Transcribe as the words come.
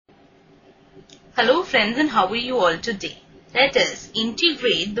Hello friends, and how are you all today? Let us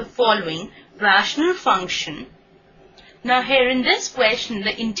integrate the following rational function. Now here in this question, the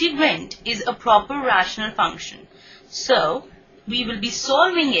integrand is a proper rational function. So we will be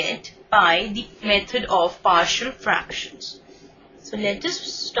solving it by the method of partial fractions. So let us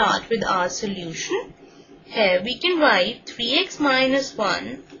start with our solution. Here we can write 3x minus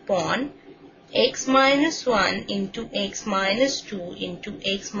 1 upon x minus 1 into x minus 2 into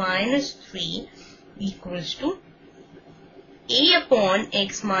x minus 3 equals to a upon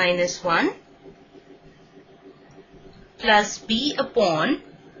x minus 1 plus b upon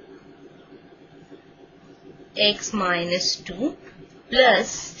x minus 2 plus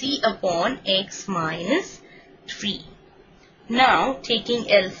c upon x minus 3. Now taking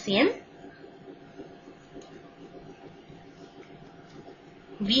LCM,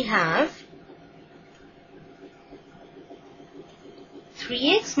 we have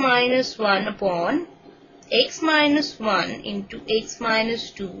 3x minus 1 upon x minus 1 into x minus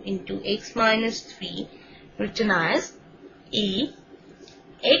 2 into x minus 3 written as a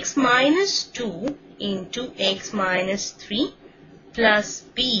x minus 2 into x minus 3 plus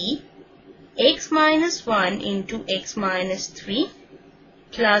b x minus 1 into x minus 3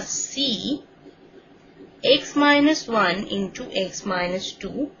 plus c x minus 1 into x minus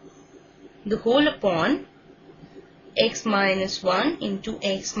 2 the whole upon x minus 1 into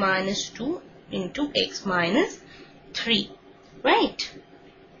x minus 2 into x minus 3. Right?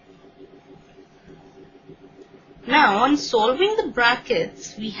 Now on solving the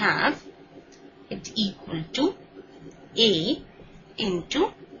brackets, we have it equal to a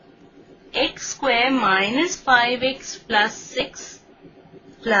into x square minus 5x plus 6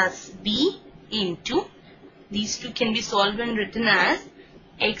 plus b into, these two can be solved and written as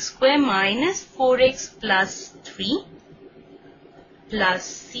x square minus 4x plus 3 plus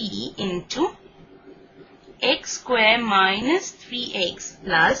c into x square minus 3x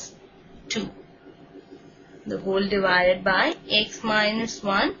plus 2. The whole divided by x minus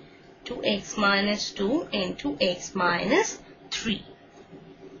 1 to x minus 2 into x minus 3.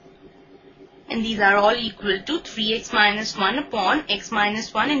 And these are all equal to 3x minus 1 upon x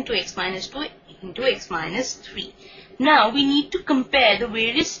minus 1 into x minus 2 into x minus 3. Now we need to compare the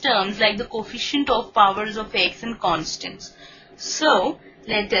various terms like the coefficient of powers of x and constants. So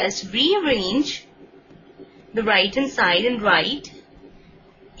let us rearrange the right hand side and write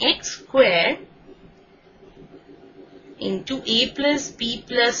x square into a plus b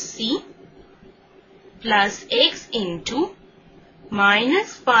plus c plus x into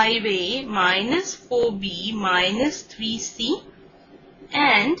minus 5a minus 4b minus 3c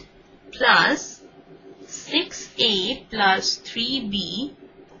and plus 6a plus 3b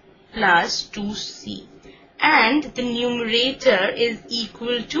plus 2c, and the numerator is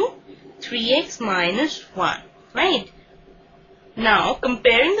equal to 3x minus 1. Right? Now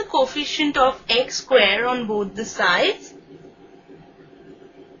comparing the coefficient of x square on both the sides,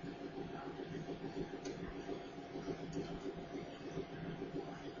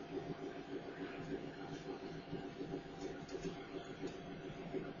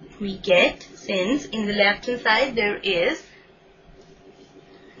 we get, since in the left hand side there is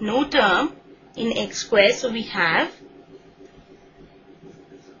no term in x square, so we have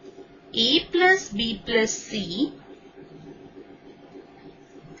a plus b plus c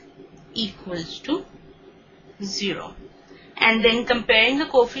equals to 0. And then comparing the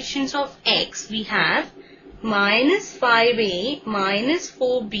coefficients of x, we have minus 5a minus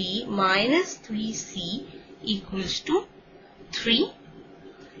 4b minus 3c equals to 3.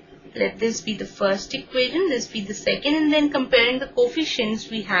 Let this be the first equation, this be the second, and then comparing the coefficients,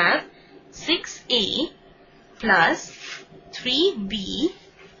 we have 6a plus 3b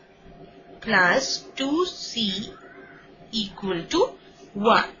plus 2c equal to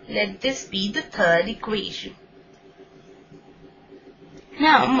 1. Let this be the third equation.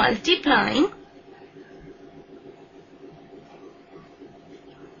 Now multiplying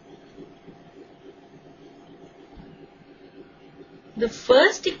the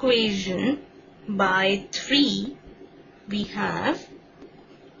first equation by 3, we have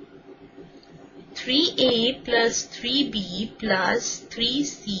 3a plus 3b plus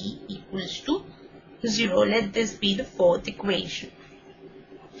 3c equals to 0. Let this be the fourth equation.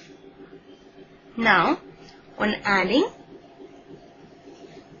 Now, on adding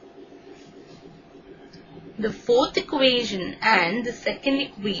the fourth equation and the second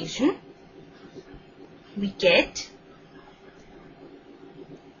equation, we get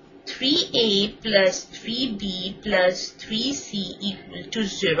 3a plus 3b plus 3c equal to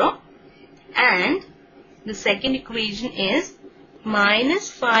 0, and the second equation is minus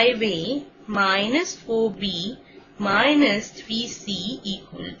 5a minus 4b minus 3c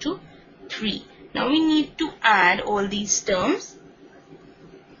equal to 3. Now we need to add all these terms,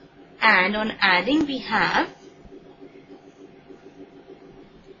 and on adding we have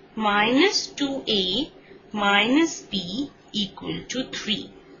minus 2a minus b equal to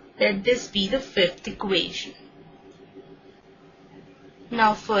 3. Let this be the fifth equation.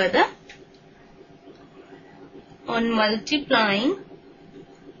 Now further, on multiplying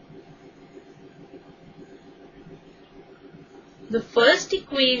the first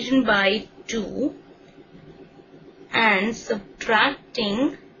equation by 2 and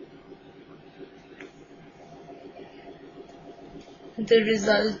subtracting the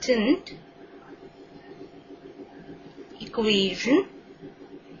resultant equation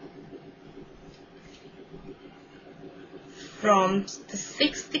from the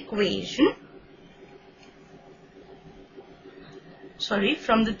sixth equation,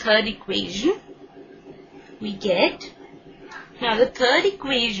 from the third equation, we get, now the third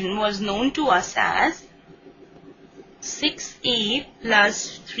equation was known to us as 6a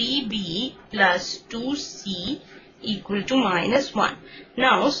plus 3b plus 2c equal to minus 1.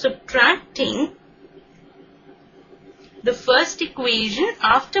 Now subtracting the first equation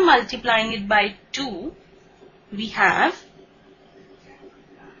after multiplying it by 2, we have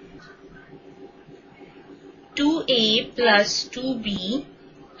 2a plus 2b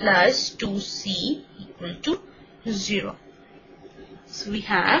plus 2c equal to 0. So we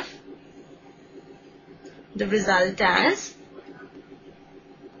have the result as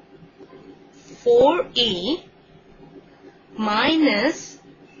 4a minus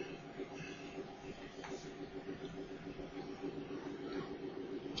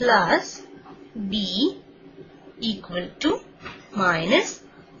plus b equal to minus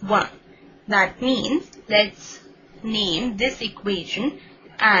 1. That means let's name this equation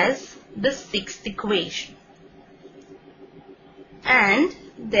as the sixth equation, and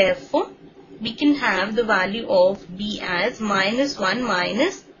therefore we can have the value of b as minus 1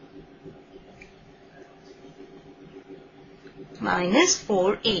 minus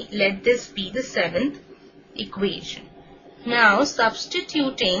 4a. Let this be the seventh equation. Now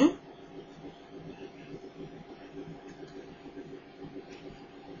substituting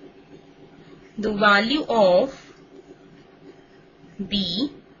the value of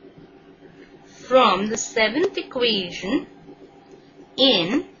b from the seventh equation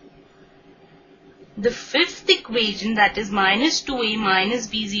in the fifth equation, that is minus 2a minus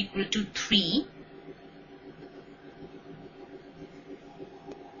b is equal to 3,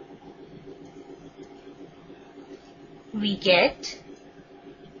 we get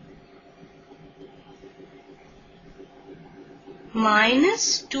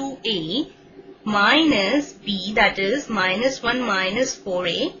minus 2a minus b, that is minus 1 minus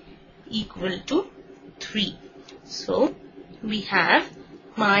 4a equal to 3. So we have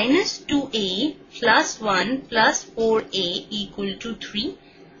minus 2a plus 1 plus 4a equal to 3.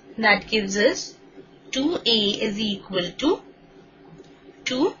 That gives us 2a is equal to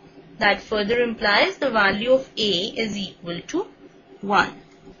 2. That further implies the value of a is equal to 1.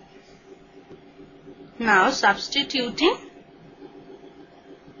 Now substituting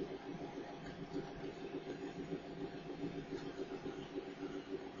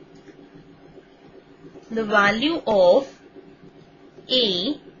the value of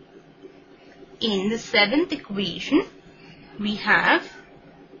a in the seventh equation, we have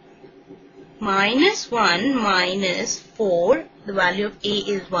minus 1 minus 4, the value of a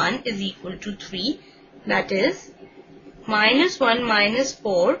is 1, is equal to 3. That is minus 1 minus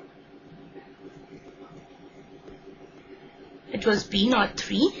 4, it was b not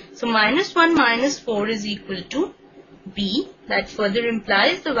 3. So minus 1 minus 4 is equal to b. That further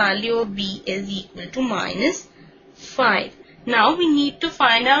implies the value of b is equal to minus 5. Now we need to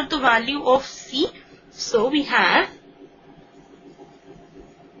find out the value of c. So we have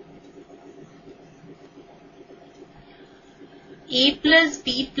a plus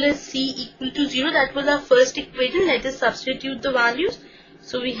b plus c equal to 0. That was our first equation. Let us substitute the values.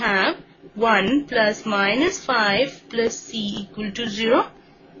 So we have 1 plus minus 5 plus c equal to 0.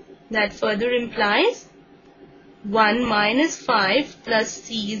 That further implies 1 minus 5 plus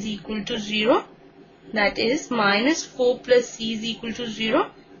c is equal to 0. That is minus 4 plus c is equal to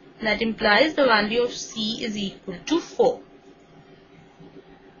 0. That implies the value of c is equal to 4.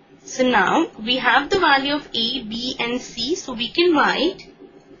 So now we have the value of a, b and c. So we can write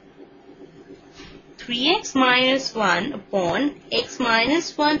 3x minus 1 upon x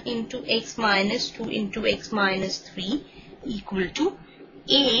minus 1 into x minus 2 into x minus 3 equal to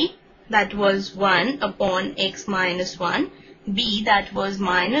a, that was 1 upon x minus 1, b, that was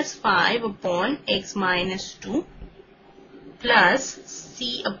minus 5 upon x minus 2 plus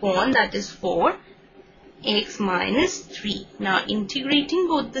c upon, that is 4, x minus 3. Now integrating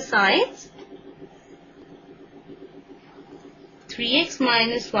both the sides, 3x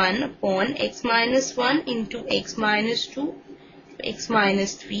minus 1 upon x minus 1 into x minus 2, x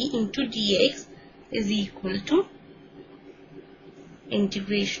minus 3 into dx is equal to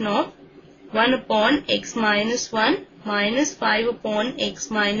integration of 1 upon x minus 1 minus 5 upon x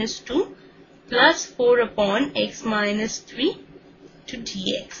minus 2 plus 4 upon x minus 3 to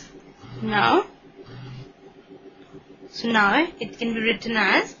dx. Now it can be written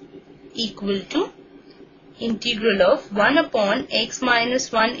as equal to integral of 1 upon x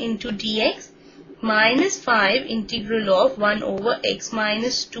minus 1 into dx minus 5 integral of 1 over x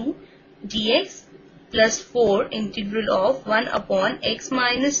minus 2 dx plus 4 integral of 1 upon x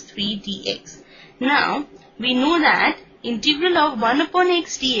minus 3 dx. Now we know that integral of 1 upon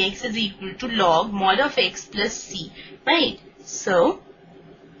x dx is equal to log mod of x plus c, right? So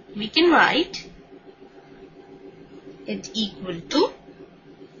we can write it equal to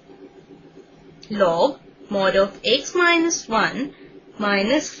log mod of x minus 1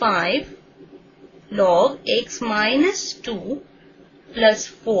 minus 5 log x minus 2 plus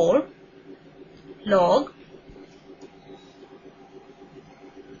 4 log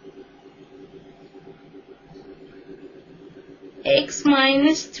x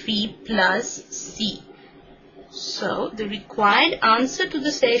minus 3 plus c. So the required answer to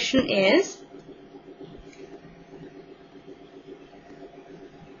the session is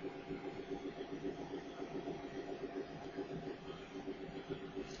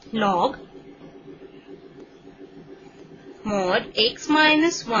log mod x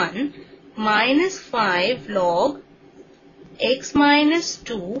minus 1 minus 5 log x minus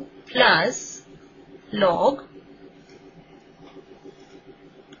 2 plus log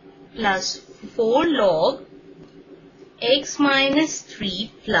plus 4 log x minus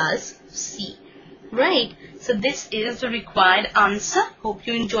 3 plus c. Right. So this is the required answer. Hope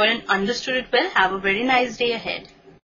you enjoyed and understood it well. Have a very nice day ahead.